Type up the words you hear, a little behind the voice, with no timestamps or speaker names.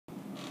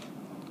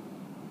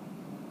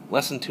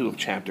Lesson 2 of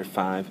Chapter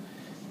 5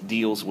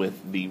 deals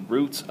with the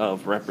roots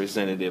of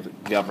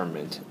representative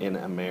government in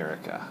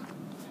America.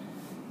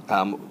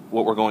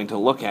 What we're going to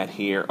look at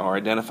here are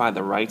identify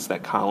the rights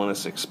that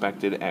colonists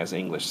expected as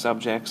English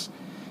subjects,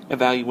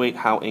 evaluate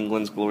how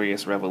England's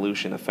glorious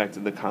revolution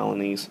affected the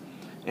colonies,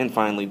 and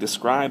finally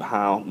describe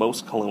how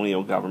most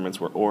colonial governments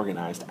were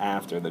organized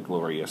after the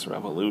glorious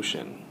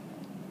revolution.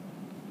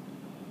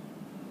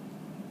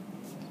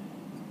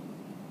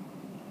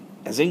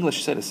 As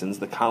English citizens,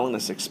 the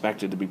colonists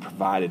expected to be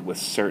provided with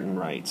certain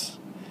rights.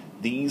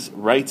 These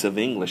rights of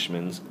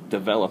Englishmen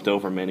developed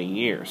over many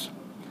years.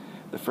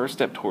 The first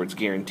step towards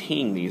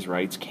guaranteeing these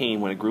rights came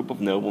when a group of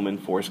noblemen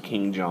forced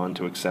King John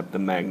to accept the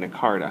Magna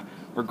Carta,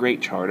 or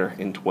Great Charter,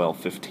 in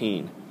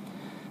 1215.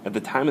 At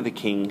the time,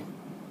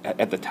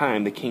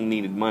 the king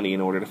needed money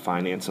in order to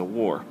finance a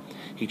war.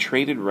 He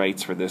traded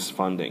rights for this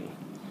funding.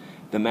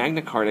 The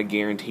Magna Carta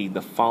guaranteed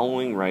the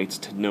following rights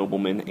to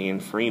noblemen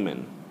and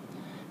freemen.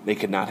 They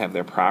could not have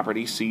their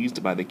property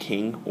seized by the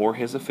king or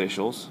his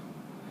officials.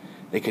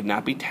 They could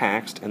not be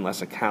taxed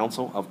unless a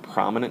council of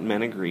prominent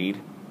men agreed,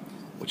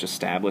 which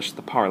established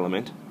the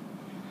Parliament.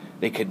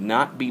 They could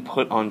not be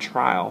put on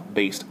trial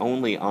based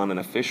only on an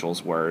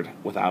official's word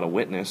without a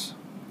witness.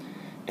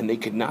 And they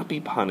could not be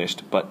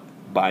punished but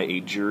by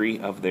a jury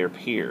of their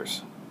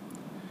peers.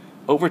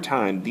 Over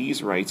time,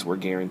 these rights were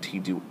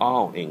guaranteed to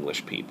all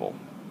English people.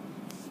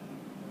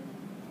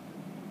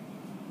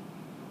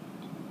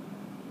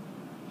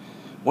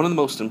 One of the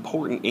most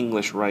important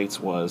English rights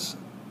was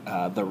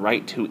the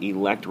right to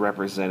elect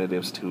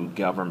representatives to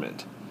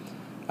government.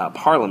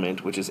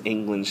 Parliament, which is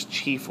England's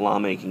chief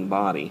lawmaking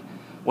body,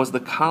 was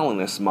the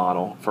colonists'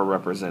 model for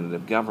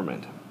representative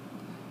government.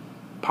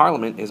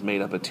 Parliament is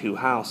made up of two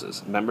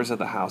houses. Members of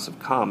the House of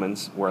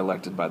Commons were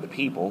elected by the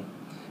people,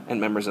 and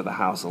members of the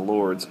House of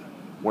Lords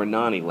were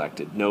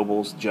non-elected,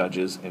 nobles,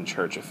 judges, and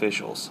church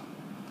officials.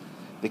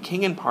 The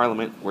king and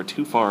Parliament were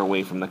too far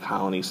away from the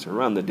colonies to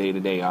run the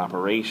day-to-day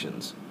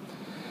operations.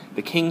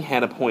 The king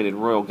had appointed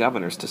royal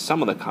governors to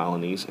some of the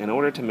colonies in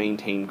order to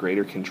maintain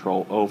greater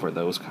control over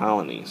those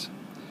colonies.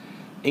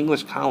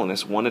 English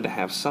colonists wanted to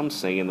have some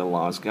say in the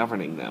laws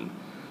governing them,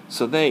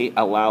 so they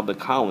allowed the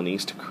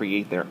colonies to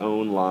create their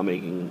own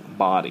lawmaking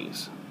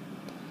bodies.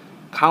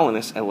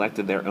 Colonists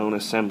elected their own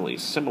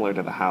assemblies, similar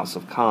to the House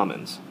of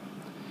Commons.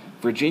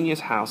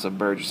 Virginia's House of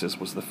Burgesses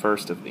was the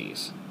first of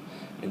these.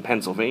 In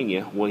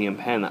Pennsylvania, William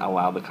Penn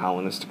allowed the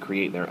colonists to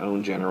create their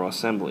own General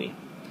Assembly.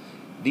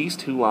 These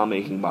two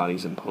lawmaking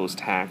bodies imposed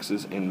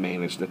taxes and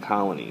managed the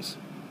colonies.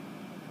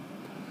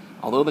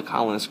 Although the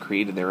colonists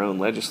created their own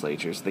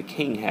legislatures, the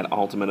king had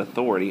ultimate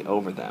authority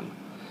over them.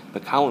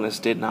 The colonists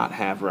did not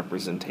have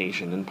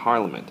representation in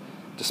Parliament,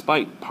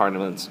 despite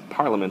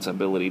Parliament's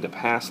ability to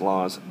pass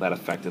laws that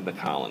affected the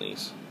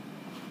colonies.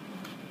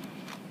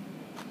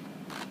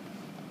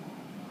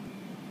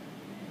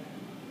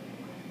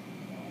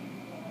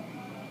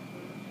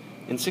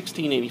 In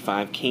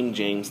 1685, King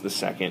James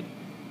II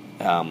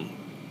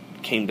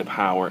came to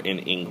power in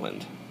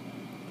England.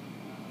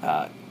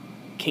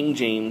 King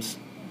James,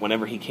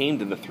 whenever he came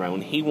to the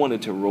throne, he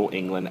wanted to rule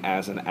England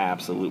as an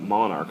absolute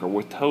monarch, or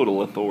with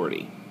total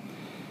authority.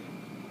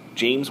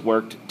 James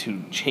worked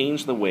to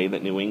change the way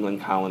that New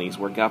England colonies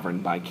were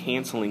governed by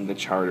canceling the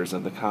charters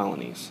of the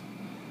colonies.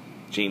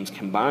 James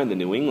combined the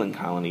New England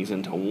colonies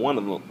into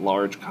one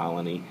large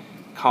colony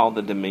called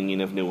the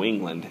Dominion of New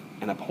England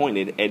and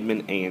appointed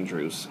Edmund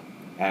Andros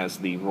as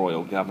the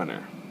royal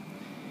governor.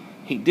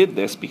 He did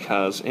this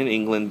because in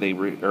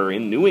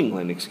New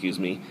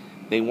England,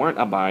 they weren't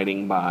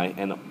abiding by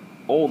an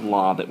old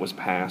law that was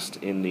passed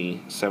in the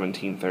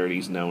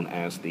 1730s known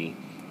as the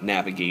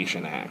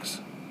Navigation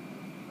Acts.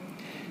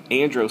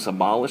 Andros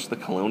abolished the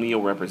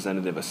colonial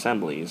representative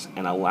assemblies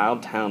and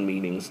allowed town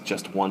meetings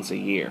just once a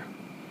year.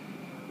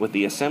 With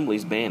the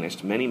assemblies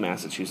banished, many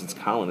Massachusetts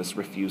colonists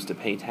refused to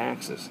pay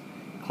taxes,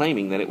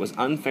 claiming that it was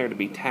unfair to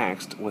be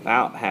taxed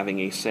without having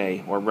a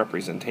say or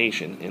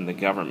representation in the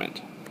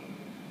government.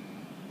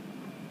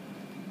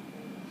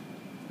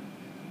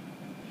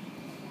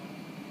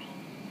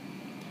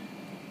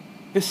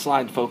 This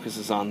slide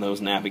focuses on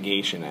those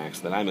Navigation Acts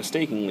that I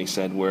mistakenly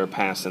said were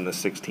passed in the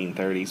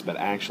 1630s, but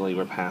actually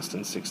were passed in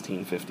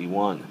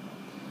 1651.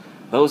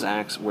 Those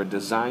acts were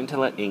designed to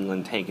let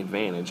England take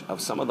advantage of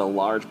some of the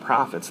large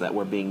profits that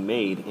were being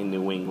made in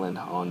New England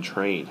on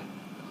trade.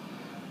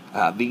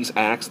 These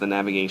acts, the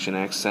Navigation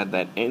Acts, said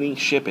that any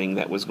shipping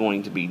that was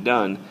going to be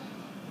done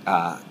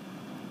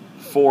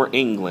for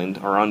England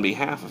or on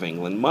behalf of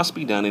England must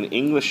be done in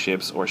English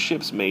ships or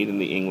ships made in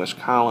the English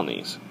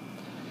colonies.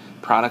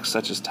 Products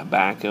such as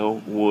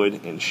tobacco,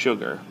 wood, and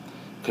sugar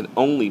could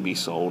only be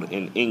sold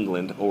in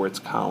England or its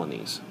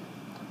colonies,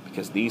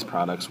 because these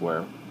products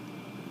were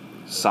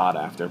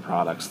sought-after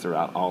products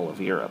throughout all of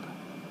Europe.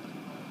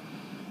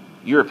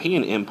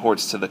 European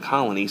imports to the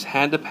colonies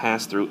had to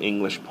pass through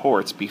English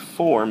ports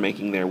before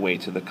making their way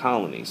to the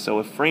colonies. So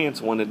if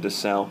France wanted to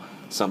sell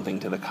something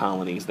to the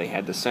colonies, they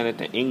had to send it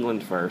to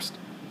England first,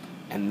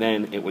 and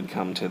then it would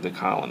come to the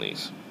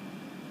colonies.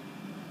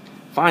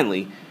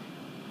 Finally,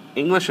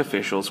 English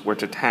officials were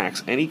to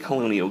tax any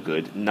colonial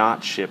good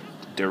not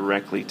shipped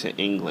directly to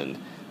England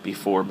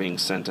before being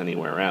sent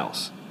anywhere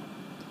else.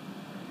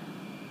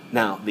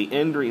 Now, the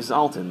end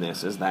result in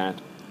this is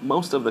that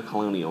most of the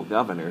colonial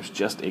governors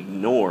just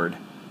ignored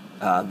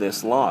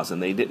this laws,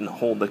 and they didn't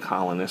hold the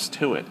colonists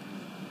to it.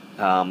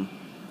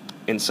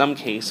 In some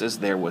cases,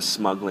 there was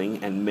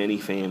smuggling, and many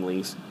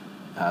families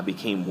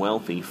became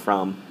wealthy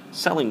from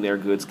selling their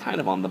goods kind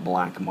of on the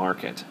black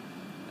market.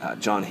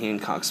 John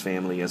Hancock's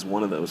family is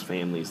one of those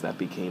families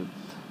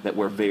that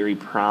were very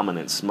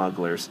prominent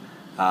smugglers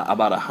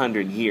about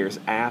 100 years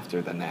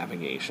after the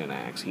Navigation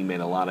Acts. He made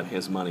a lot of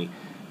his money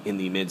in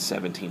the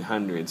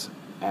mid-1700s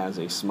as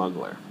a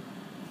smuggler.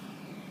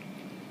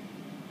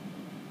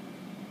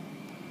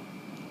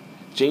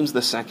 James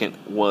II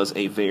was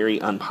a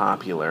very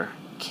unpopular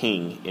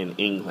king in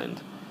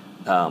England,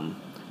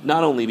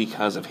 not only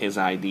because of his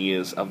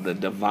ideas of the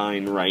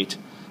divine right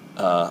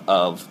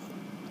of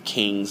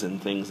kings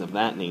and things of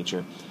that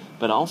nature,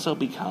 but also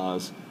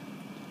because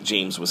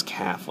James was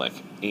Catholic,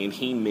 and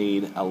he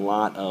made a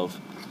lot of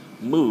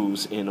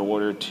moves in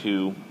order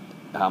to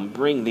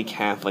bring the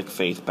Catholic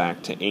faith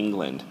back to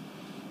England.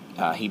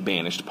 He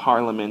banished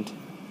Parliament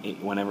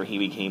whenever he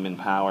became in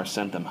power,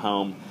 sent them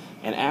home,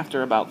 and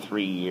after about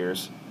 3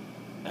 years,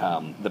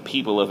 the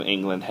people of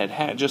England had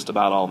had just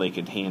about all they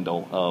could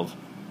handle of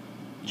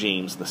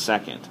James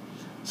II.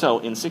 So,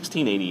 in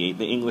 1688,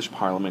 the English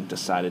Parliament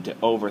decided to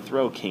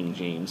overthrow King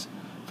James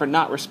for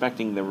not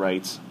respecting the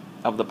rights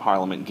of the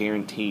Parliament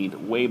guaranteed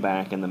way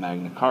back in the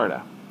Magna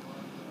Carta.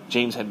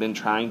 James had been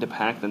trying to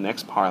pack the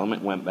next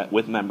Parliament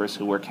with members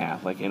who were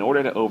Catholic in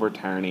order to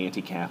overturn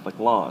anti-Catholic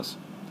laws.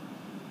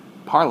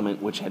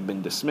 Parliament, which had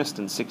been dismissed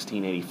in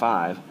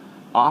 1685,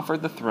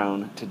 offered the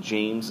throne to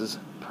James's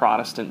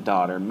Protestant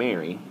daughter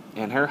Mary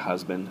and her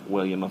husband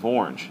William of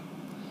Orange.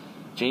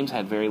 James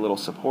had very little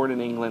support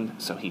in England,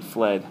 so he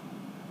fled,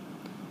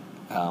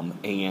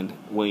 and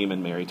William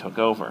and Mary took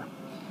over.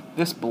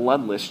 This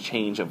bloodless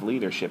change of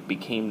leadership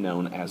became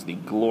known as the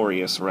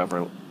Glorious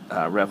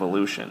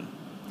Revolution,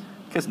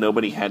 because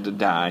nobody had to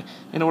die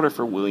in order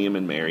for William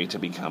and Mary to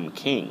become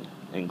king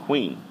and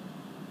queen.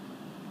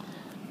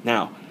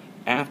 Now,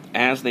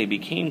 as they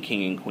became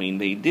king and queen,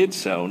 they did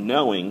so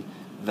knowing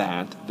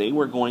that they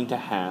were going to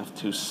have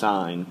to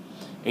sign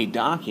a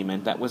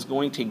document that was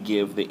going to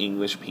give the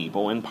English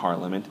people in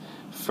Parliament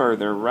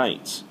further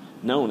rights,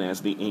 known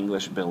as the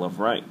English Bill of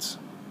Rights.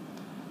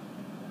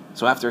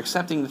 So after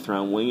accepting the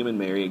throne, William and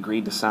Mary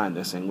agreed to sign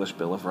this English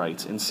Bill of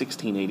Rights in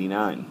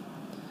 1689.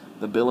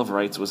 The Bill of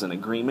Rights was an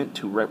agreement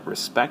to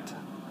respect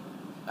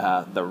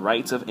the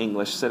rights of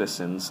English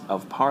citizens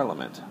of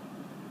Parliament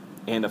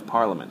and of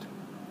Parliament.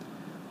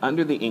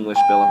 Under the English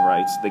Bill of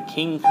Rights, the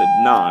king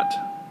could not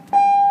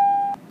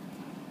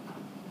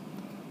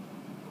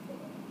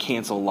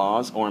cancel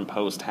laws or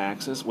impose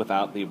taxes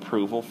without the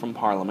approval from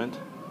Parliament.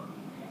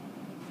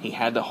 He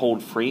had to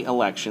hold free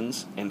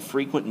elections and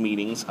frequent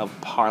meetings of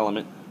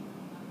Parliament.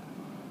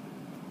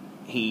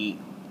 He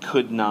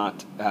could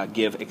not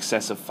give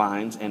excessive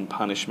fines and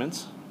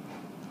punishments.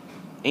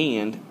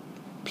 And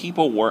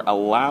people were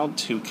allowed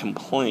to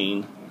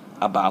complain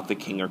about the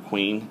king or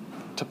queen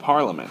to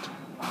Parliament.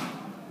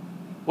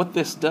 What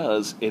this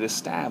does, it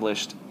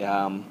established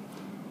a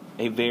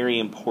very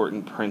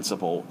important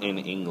principle in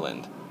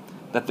England,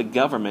 that the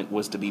government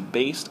was to be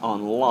based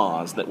on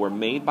laws that were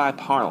made by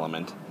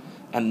Parliament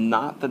and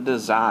not the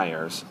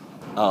desires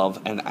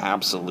of an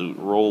absolute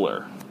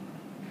ruler.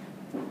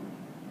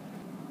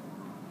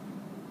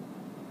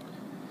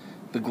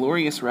 The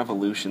Glorious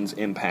Revolution's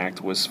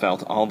impact was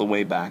felt all the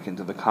way back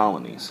into the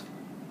colonies.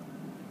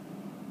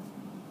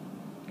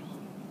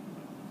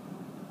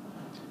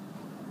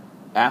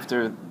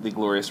 After the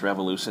Glorious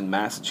Revolution,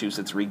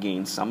 Massachusetts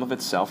regained some of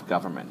its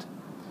self-government.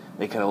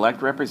 They could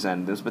elect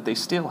representatives, but they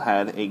still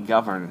had a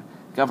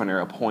governor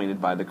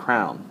appointed by the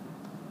Crown.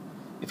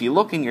 If you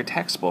look in your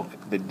textbook,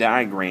 the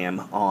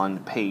diagram on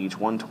page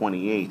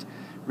 128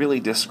 really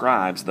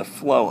describes the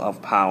flow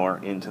of power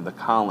into the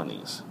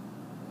colonies.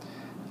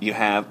 You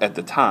have at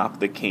the top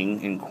the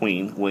king and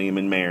queen, William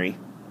and Mary.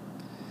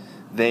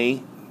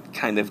 They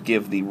kind of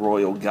give the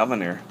royal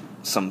governor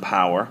some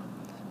power.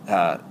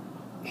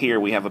 Here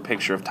we have a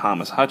picture of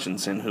Thomas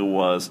Hutchinson, who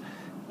was,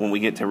 when we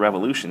get to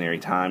Revolutionary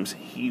times,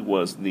 he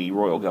was the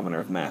royal governor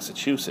of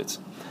Massachusetts.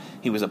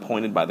 He was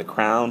appointed by the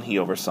Crown, he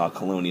oversaw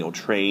colonial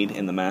trade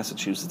in the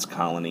Massachusetts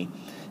colony,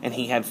 and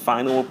he had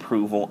final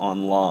approval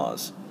on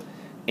laws.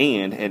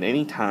 And at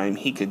any time,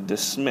 he could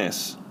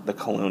dismiss the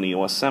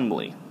colonial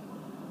assembly.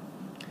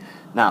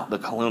 Now, the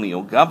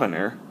colonial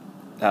governor,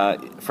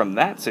 from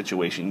that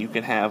situation, you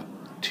could have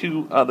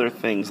two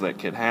things that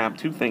could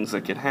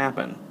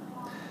happen.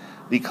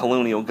 The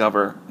colonial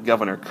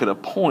governor could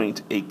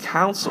appoint a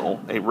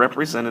council, a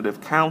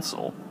representative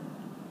council,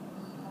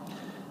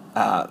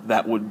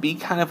 that would be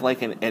kind of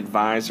like an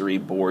advisory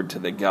board to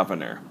the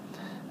governor.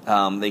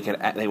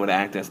 They would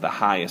act as the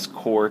highest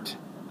court,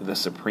 the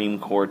Supreme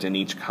Court in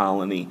each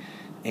colony,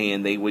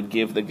 and they would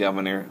give the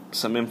governor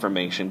some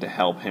information to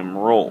help him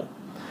rule.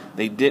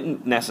 They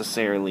didn't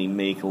necessarily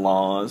make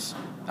laws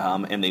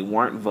and they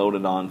weren't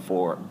voted on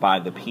by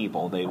the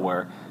people. They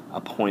were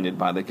appointed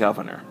by the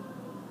governor.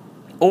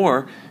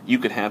 Or you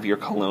could have your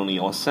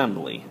colonial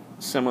assembly,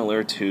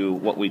 similar to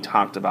what we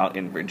talked about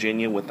in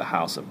Virginia with the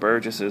House of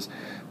Burgesses,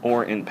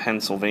 or in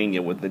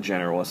Pennsylvania with the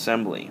General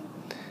Assembly.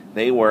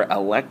 They were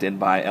elected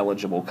by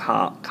eligible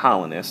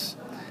colonists.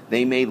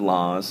 They made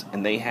laws,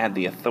 and they had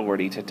the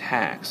authority to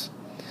tax.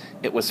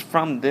 It was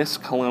from this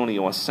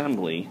colonial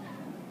assembly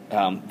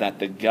that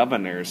the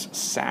governor's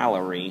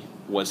salary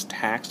was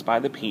taxed by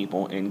the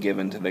people and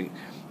given to the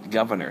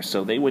governor.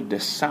 So they would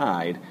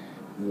decide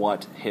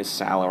what his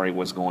salary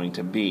was going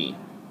to be,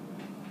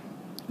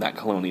 that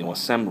colonial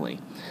assembly.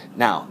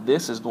 Now,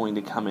 this is going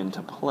to come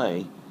into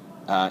play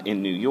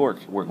in New York.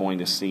 We're going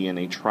to see in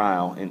a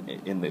trial,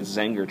 in the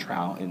Zenger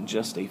trial, in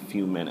just a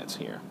few minutes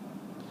here.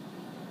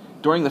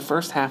 During the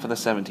first half of the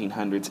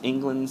 1700s,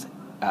 England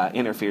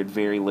interfered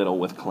very little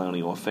with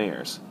colonial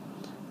affairs.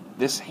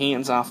 This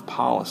hands-off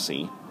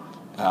policy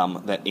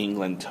that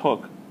England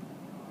took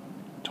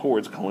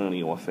towards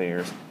colonial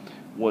affairs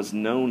was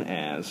known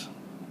as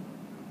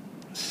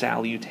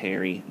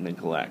salutary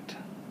neglect.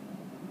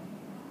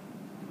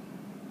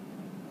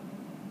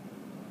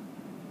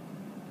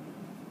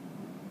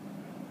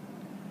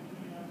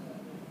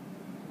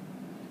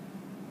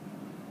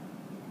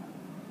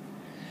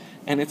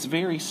 And it's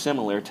very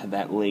similar to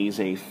that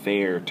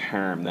laissez-faire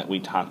term that we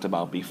talked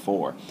about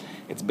before.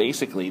 It's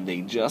basically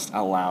they just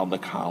allowed the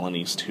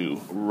colonies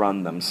to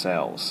run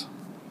themselves.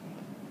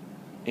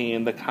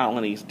 And the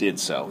colonies did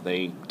so.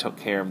 They took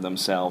care of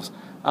themselves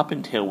up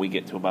until we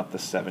get to about the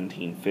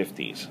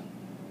 1750s.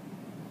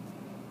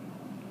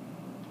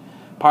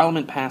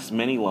 Parliament passed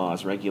many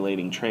laws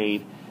regulating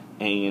trade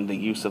and the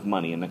use of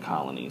money in the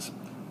colonies.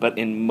 But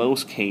in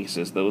most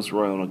cases, those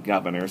royal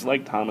governors,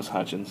 like Thomas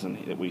Hutchinson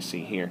that we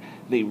see here,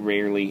 they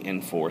rarely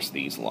enforce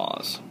these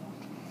laws.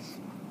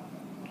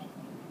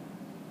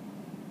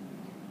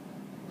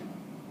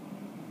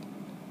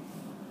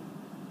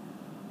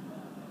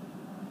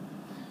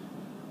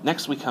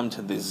 Next we come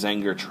to the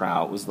Zenger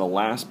trial. It was the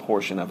last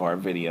portion of our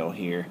video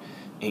here,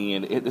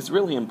 and it's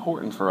really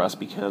important for us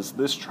because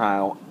this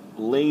trial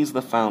lays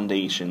the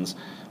foundations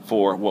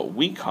for what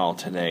we call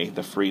today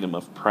the freedom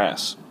of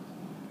press.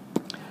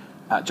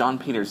 John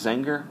Peter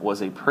Zenger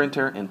was a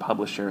printer and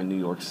publisher in New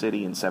York City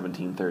in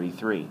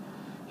 1733.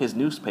 His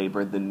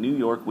newspaper, the New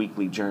York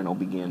Weekly Journal,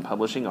 began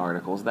publishing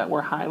articles that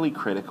were highly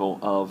critical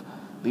of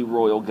the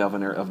royal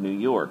governor of New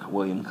York,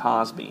 William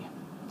Cosby.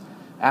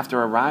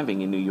 After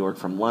arriving in New York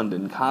from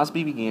London,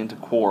 Cosby began to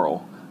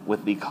quarrel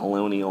with the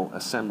colonial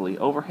assembly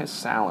over his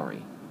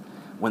salary.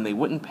 When they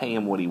wouldn't pay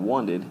him what he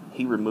wanted,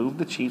 he removed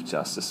the Chief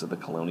Justice of the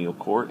colonial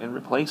court and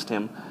replaced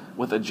him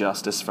with a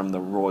justice from the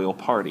royal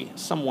party,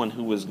 someone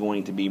who was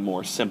going to be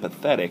more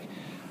sympathetic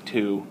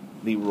to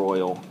the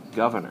royal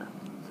governor.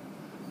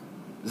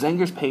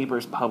 Zenger's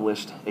papers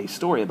published a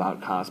story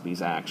about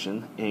Cosby's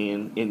action,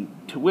 and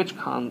to which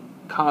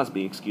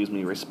Cosby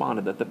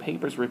responded that the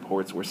paper's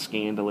reports were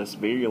scandalous,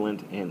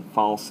 virulent, and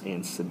false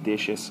and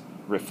seditious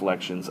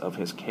reflections of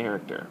his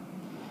character.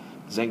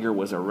 Zenger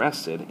was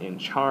arrested and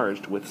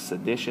charged with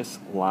seditious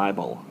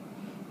libel,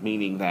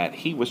 meaning that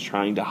he was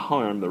trying to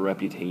harm the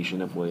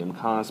reputation of William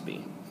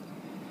Cosby.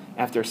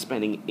 After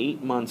spending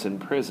 8 months in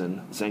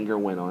prison, Zenger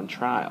went on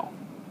trial.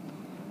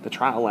 The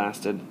trial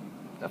lasted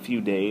a few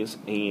days,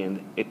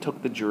 and it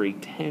took the jury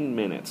 10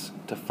 minutes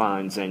to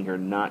find Zenger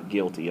not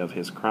guilty of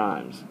his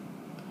crimes.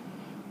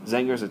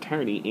 Zenger's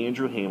attorney,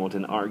 Andrew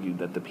Hamilton, argued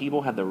that the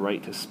people had the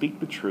right to speak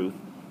the truth,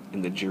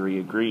 and the jury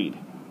agreed.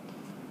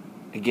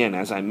 Again,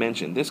 as I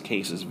mentioned, this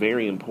case is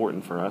very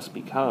important for us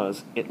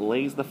because it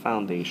lays the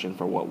foundation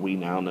for what we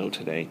now know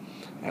today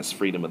as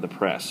freedom of the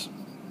press.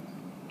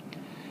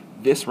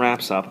 This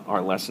wraps up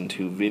our Lesson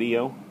 2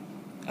 video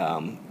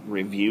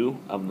review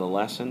of the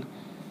lesson.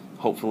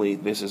 Hopefully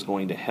this is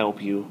going to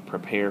help you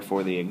prepare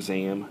for the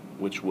exam,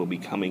 which will be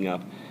coming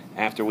up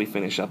after we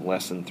finish up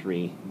Lesson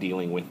 3,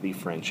 dealing with the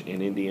French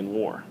and Indian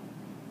War.